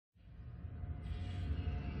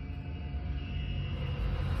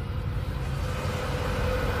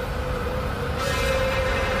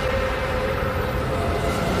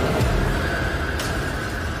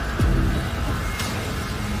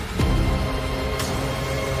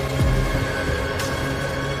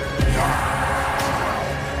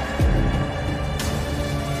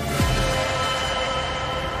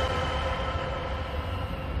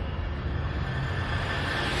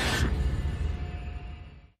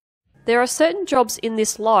There are certain jobs in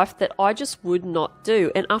this life that I just would not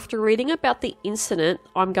do, and after reading about the incident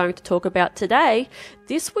I'm going to talk about today,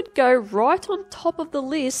 this would go right on top of the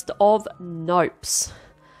list of nopes.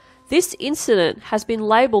 This incident has been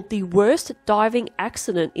labelled the worst diving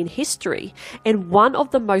accident in history and one of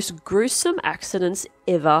the most gruesome accidents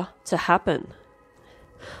ever to happen.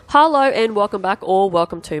 Hello and welcome back, or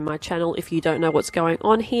welcome to my channel. If you don't know what's going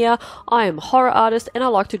on here, I am a horror artist and I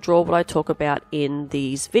like to draw what I talk about in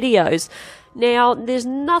these videos. Now, there's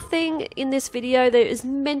nothing in this video that is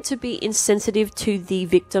meant to be insensitive to the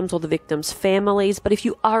victims or the victims' families, but if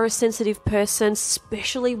you are a sensitive person,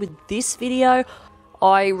 especially with this video,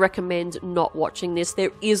 I recommend not watching this.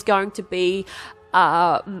 There is going to be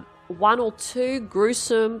one or two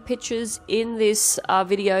gruesome pictures in this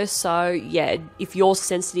video, so yeah, if you're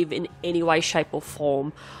sensitive in any way, shape or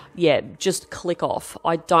form, yeah, just click off.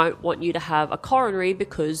 I don't want you to have a coronary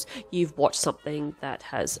because you've watched something that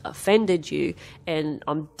has offended you, and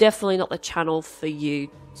I'm definitely not the channel for you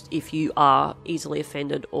if you are easily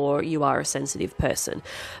offended or you are a sensitive person.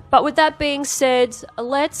 But with that being said,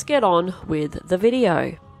 let's get on with the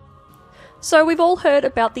video. So we've all heard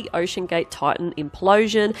about the OceanGate Titan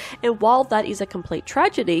implosion, and while that is a complete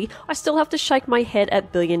tragedy, I still have to shake my head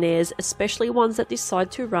at billionaires, especially ones that decide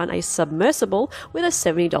to run a submersible with a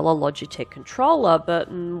 $70 Logitech controller,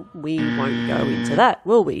 but we won't go into that,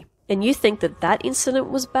 will we? And you think that that incident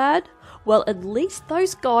was bad? Well, at least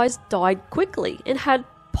those guys died quickly and had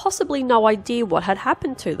possibly no idea what had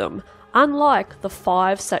happened to them. Unlike the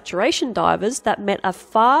 5 saturation divers that met a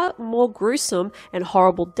far more gruesome and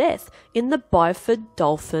horrible death in the Byford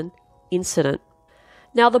Dolphin incident.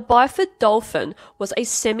 Now, the Byford Dolphin was a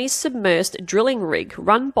semi-submersed drilling rig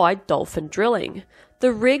run by Dolphin Drilling.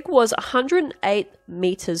 The rig was 108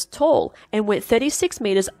 meters tall and went 36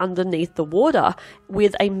 meters underneath the water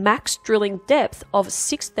with a max drilling depth of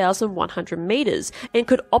 6,100 meters and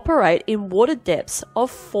could operate in water depths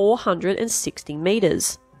of 460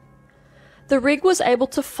 meters. The rig was able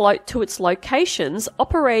to float to its locations,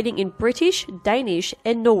 operating in British, Danish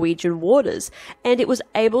and Norwegian waters, and it was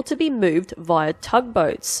able to be moved via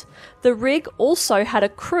tugboats. The rig also had a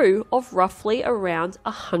crew of roughly around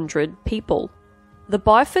 100 people. The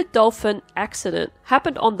Byford Dolphin accident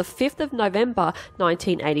happened on the 5th of November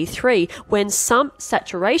 1983 when some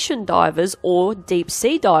saturation divers or deep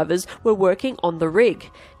sea divers were working on the rig.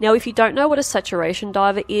 Now, if you don't know what a saturation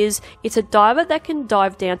diver is, it's a diver that can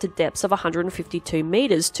dive down to depths of 152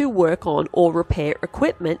 meters to work on or repair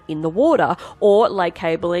equipment in the water, or lay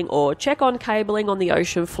cabling or check on cabling on the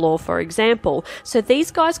ocean floor, for example. So these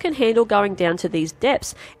guys can handle going down to these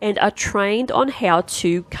depths and are trained on how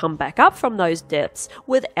to come back up from those depths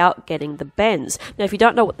without getting the bends. Now, if you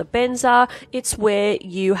don't know what the bends are, it's where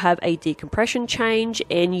you have a decompression change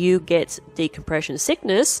and you get decompression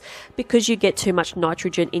sickness because you get too much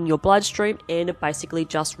nitrogen in your bloodstream and it basically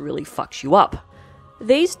just really fucks you up.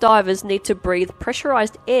 These divers need to breathe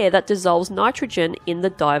pressurized air that dissolves nitrogen in the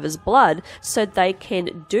diver's blood, so they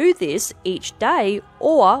can do this each day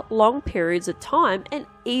or long periods of time, and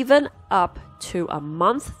even up to a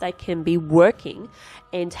month they can be working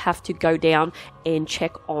and have to go down and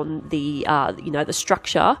check on the the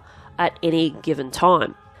structure at any given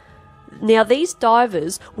time. Now, these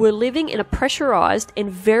divers were living in a pressurized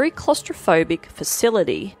and very claustrophobic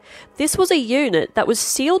facility. This was a unit that was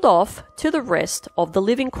sealed off to the rest of the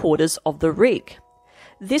living quarters of the rig.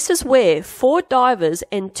 This is where 4 divers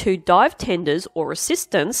and 2 dive tenders or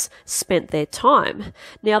assistants spent their time.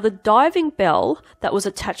 Now, the diving bell that was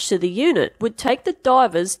attached to the unit would take the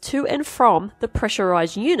divers to and from the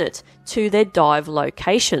pressurized unit to their dive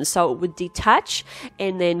location. So it would detach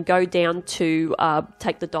and then go down to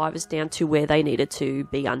take the divers down to where they needed to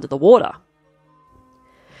be under the water.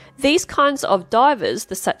 These kinds of divers,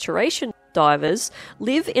 the saturation divers,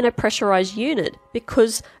 live in a pressurized unit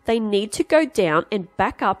because they need to go down and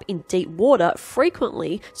back up in deep water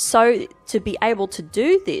frequently. So to be able to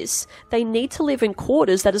do this, they need to live in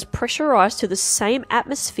quarters that is pressurized to the same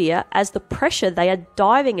atmosphere as the pressure they are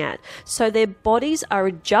diving at. So their bodies are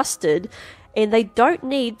adjusted and they don't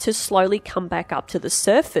need to slowly come back up to the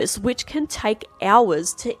surface, which can take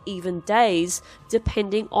hours to even days,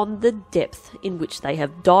 depending on the depth in which they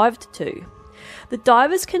have dived to. The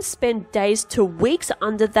divers can spend days to weeks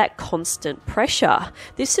under that constant pressure.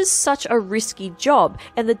 This is such a risky job,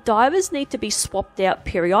 and the divers need to be swapped out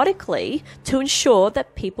periodically to ensure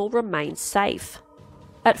that people remain safe.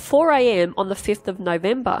 At 4 AM on the 5th of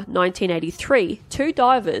November 1983, 2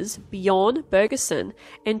 divers, Bjorn Bergersen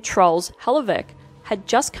and Troels Hellevik, had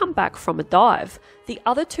just come back from a dive. The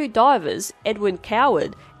other 2 divers, Edwin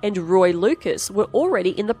Coward and Roy Lucas, were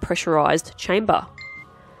already in the pressurized chamber.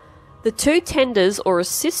 The two tenders or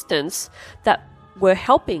assistants that were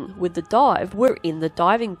helping with the dive were in the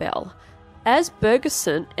diving bell. As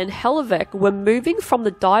Bergersen and Helleveck were moving from the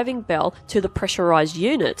diving bell to the pressurized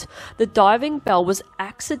unit, the diving bell was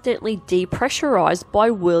accidentally depressurized by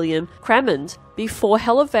William Crammond before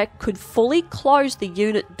Helleveck could fully close the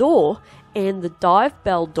unit door and the dive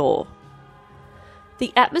bell door.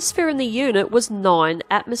 The atmosphere in the unit was 9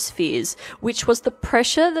 atmospheres, which was the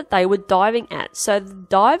pressure that they were diving at. So the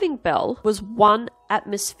diving bell was 1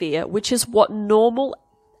 atmosphere, which is what normal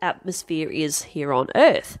atmosphere is here on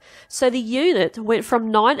Earth. So the unit went from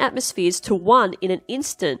 9 atmospheres to 1 in an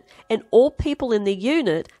instant, and all people in the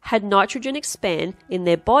unit had nitrogen expand in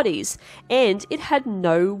their bodies, and it had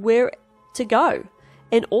nowhere to go,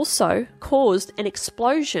 and also caused an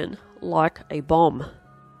explosion like a bomb.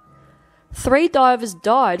 3 divers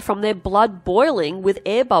died from their blood boiling with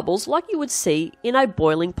air bubbles like you would see in a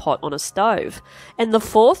boiling pot on a stove. And the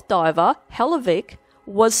 4th diver, Helleveck,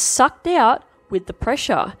 was sucked out with the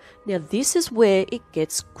pressure. Now this is where it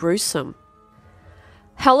gets gruesome.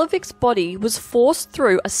 Helleveck's body was forced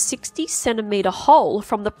through a 60-centimetre hole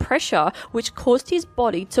from the pressure, which caused his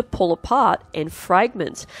body to pull apart and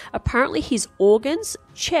fragment. Apparently his organs,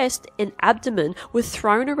 chest and abdomen were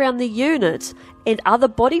thrown around the unit, and other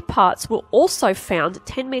body parts were also found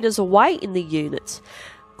 10 metres away in the unit.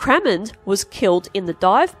 Crammond was killed in the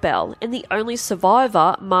dive bell, and the only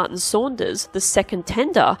survivor, Martin Saunders, the second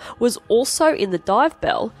tender, was also in the dive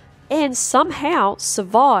bell and somehow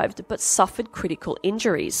survived but suffered critical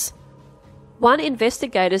injuries. One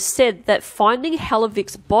investigator said that finding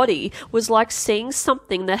Helleveck's body was like seeing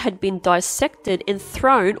something that had been dissected and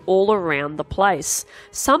thrown all around the place.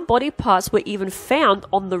 Some body parts were even found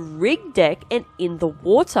on the rig deck and in the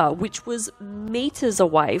water, which was meters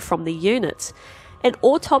away from the unit. An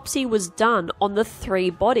autopsy was done on the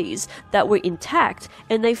 3 bodies that were intact,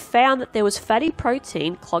 and they found that there was fatty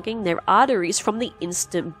protein clogging their arteries from the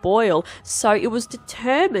instant boil. So it was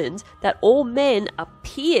determined that all men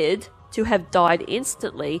appeared to have died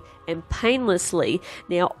instantly and painlessly.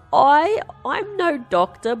 Now, I'm no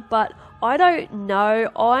doctor, but I don't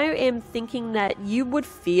know. I am thinking that you would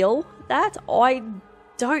feel that. I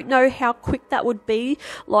don't know how quick that would be.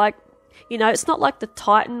 Like, you know, it's not like the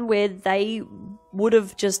Titan where they would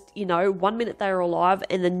have just, you know, 1 minute they were alive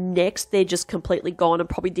and the next they're just completely gone and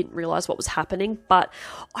probably didn't realize what was happening. But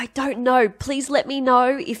I don't know. Please let me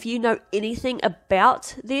know if you know anything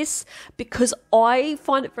about this, because I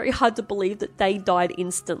find it very hard to believe that they died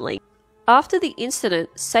instantly. After the incident,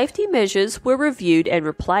 safety measures were reviewed and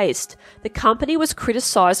replaced. The company was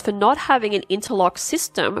criticised for not having an interlock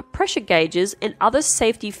system, pressure gauges, and other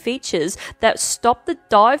safety features that stopped the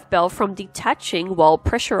dive bell from detaching while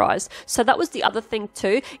pressurised. So that was the other thing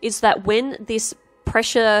too, is that when this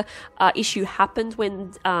pressure issue happened,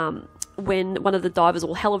 when one of the divers,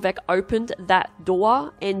 or Helleveck, opened that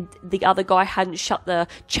door and the other guy hadn't shut the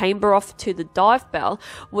chamber off to the dive bell,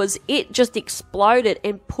 was it just exploded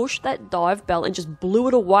and pushed that dive bell and just blew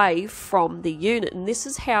it away from the unit. And this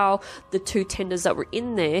is how the 2 tenders that were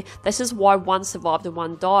in there, this is why one survived and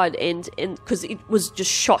one died, and because it was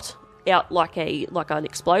just shot out like an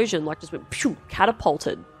explosion, like just went phew,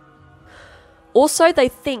 catapulted. Also, they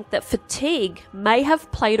think that fatigue may have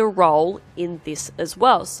played a role in this as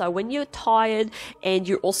well. So when you're tired and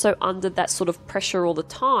you're also under that sort of pressure all the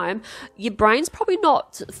time, your brain's probably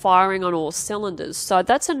not firing on all cylinders. So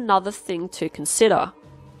that's another thing to consider.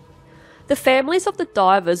 The families of the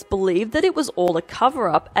divers believed that it was all a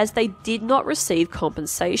cover-up, as they did not receive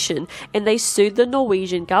compensation, and they sued the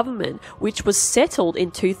Norwegian government, which was settled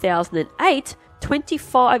in 2008,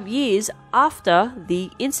 25 years after the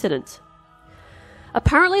incident.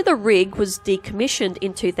 Apparently the rig was decommissioned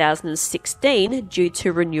in 2016 due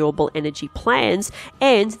to renewable energy plans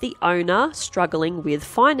and the owner struggling with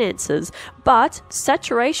finances, but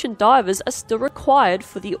saturation divers are still required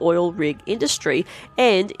for the oil rig industry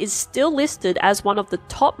and is still listed as one of the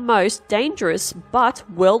top most dangerous but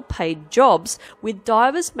well-paid jobs, with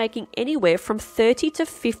divers making anywhere from $30,000 to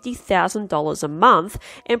 $50,000 a month,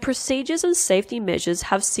 and procedures and safety measures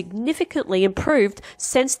have significantly improved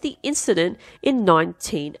since the incident in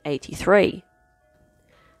 1983.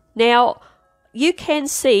 Now, you can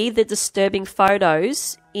see the disturbing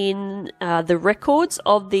photos in the records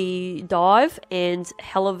of the dive and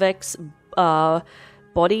Helleveck's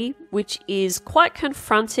body, which is quite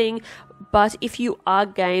confronting, but if you are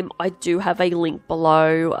game, I do have a link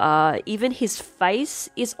below. Even his face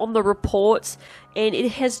is on the reports, and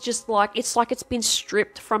it has just like, it's like it's been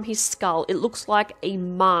stripped from his skull. It looks like a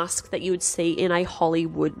mask that you would see in a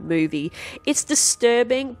Hollywood movie. It's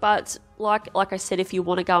disturbing, but like I said, if you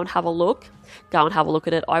want to go and have a look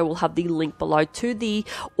at it. I will have the link below to the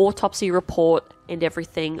autopsy report and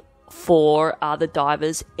everything for the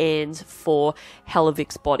divers and for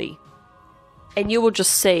Hellevik's body. And you will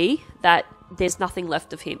just see that there's nothing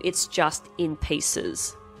left of him. It's just in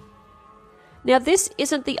pieces. Now, this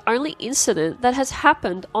isn't the only incident that has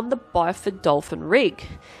happened on the Byford Dolphin rig.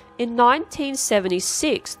 In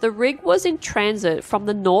 1976, the rig was in transit from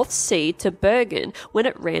the North Sea to Bergen when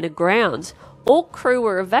it ran aground. All crew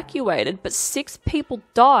were evacuated, but 6 people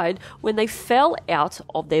died when they fell out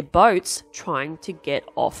of their boats trying to get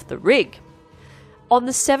off the rig. On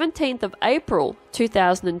the 17th of April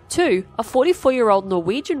 2002, a 44-year-old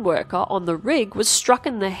Norwegian worker on the rig was struck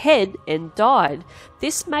in the head and died.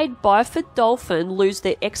 This made Byford Dolphin lose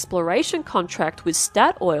their exploration contract with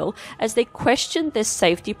Staedtler as they questioned their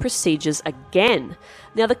safety procedures again.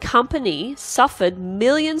 Now, the company suffered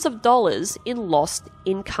millions of dollars in lost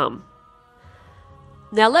income.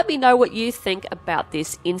 Now, let me know what you think about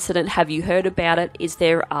this incident. Have you heard about it? Is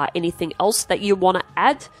there anything else that you want to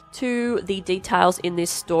add to the details in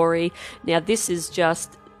this story? Now, this is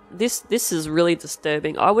just, this is really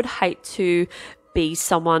disturbing. I would hate to be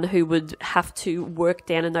someone who would have to work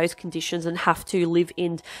down in those conditions and have to live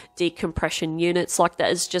in decompression units. Like,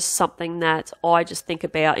 that is just something that I just think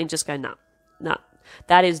about and just go, nah.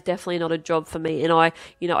 That is definitely not a job for me. And I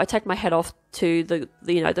take my head off to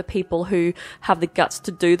the people who have the guts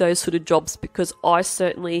to do those sort of jobs, because I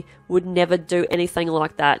certainly would never do anything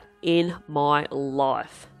like that in my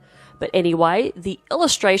life. But anyway, the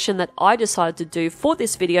illustration that I decided to do for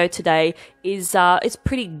this video today is it's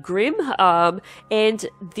pretty grim, and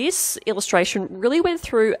this illustration really went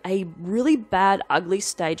through a really bad, ugly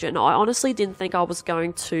stage, and I honestly didn't think I was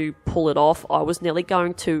going to pull it off. I was nearly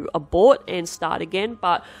going to abort and start again,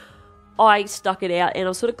 but I stuck it out, and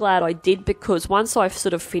I'm sort of glad I did, because once I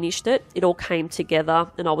sort of finished it, it all came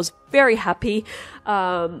together, and I was very happy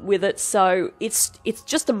with it. So it's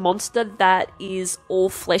just a monster that is all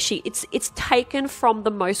fleshy. It's taken from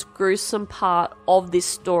the most gruesome part of this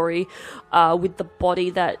story, with the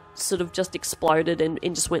body that sort of just exploded and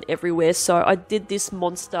just went everywhere. So I did this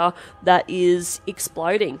monster that is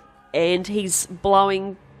exploding, and he's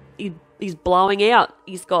blowing out.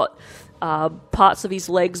 He's got parts of his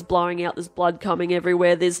legs blowing out. There's blood coming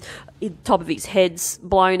everywhere. There's the top of his head's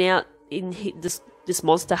blown out. This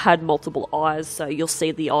monster had multiple eyes, so you'll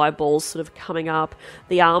see the eyeballs sort of coming up.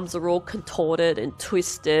 The arms are all contorted and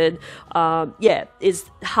twisted. Is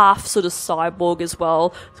half sort of cyborg as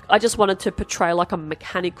well. I just wanted to portray like a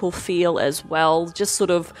mechanical feel as well, just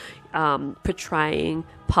sort of portraying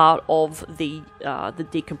part of the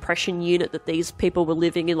decompression unit that these people were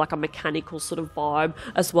living in, like a mechanical sort of vibe,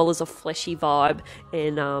 as well as a fleshy vibe,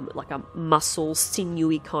 and like a muscle,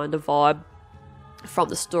 sinewy kind of vibe from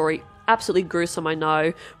the story. Absolutely gruesome, I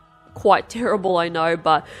know. Quite terrible, I know,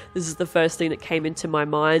 but this is the first thing that came into my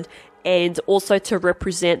mind. And also to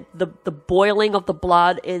represent the boiling of the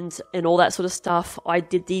blood and all that sort of stuff, I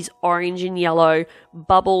did these orange and yellow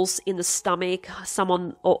bubbles in the stomach, some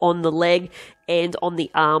on the leg and on the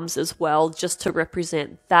arms as well, just to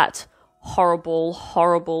represent that horrible,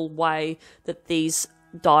 horrible way that these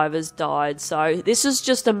divers died. So this is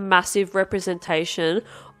just a massive representation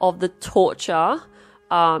of the torture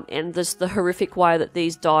and just the horrific way that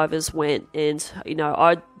these divers went. And,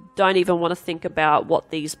 I don't even want to think about what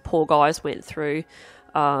these poor guys went through.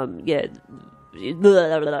 That's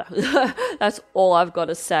all I've got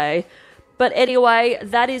to say. But anyway,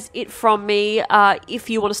 that is it from me. If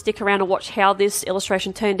you want to stick around and watch how this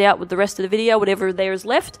illustration turned out with the rest of the video, whatever there is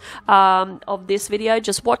left of this video,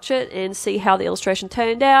 just watch it and see how the illustration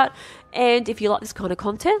turned out. And if you like this kind of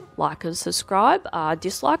content, like and subscribe.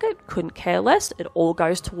 Dislike it, couldn't care less. It all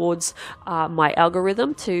goes towards my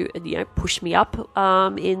algorithm to push me up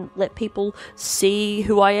and let people see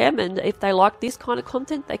who I am. And if they like this kind of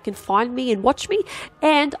content, they can find me and watch me.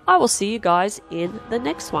 And I will see you guys in the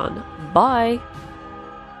next one. Bye.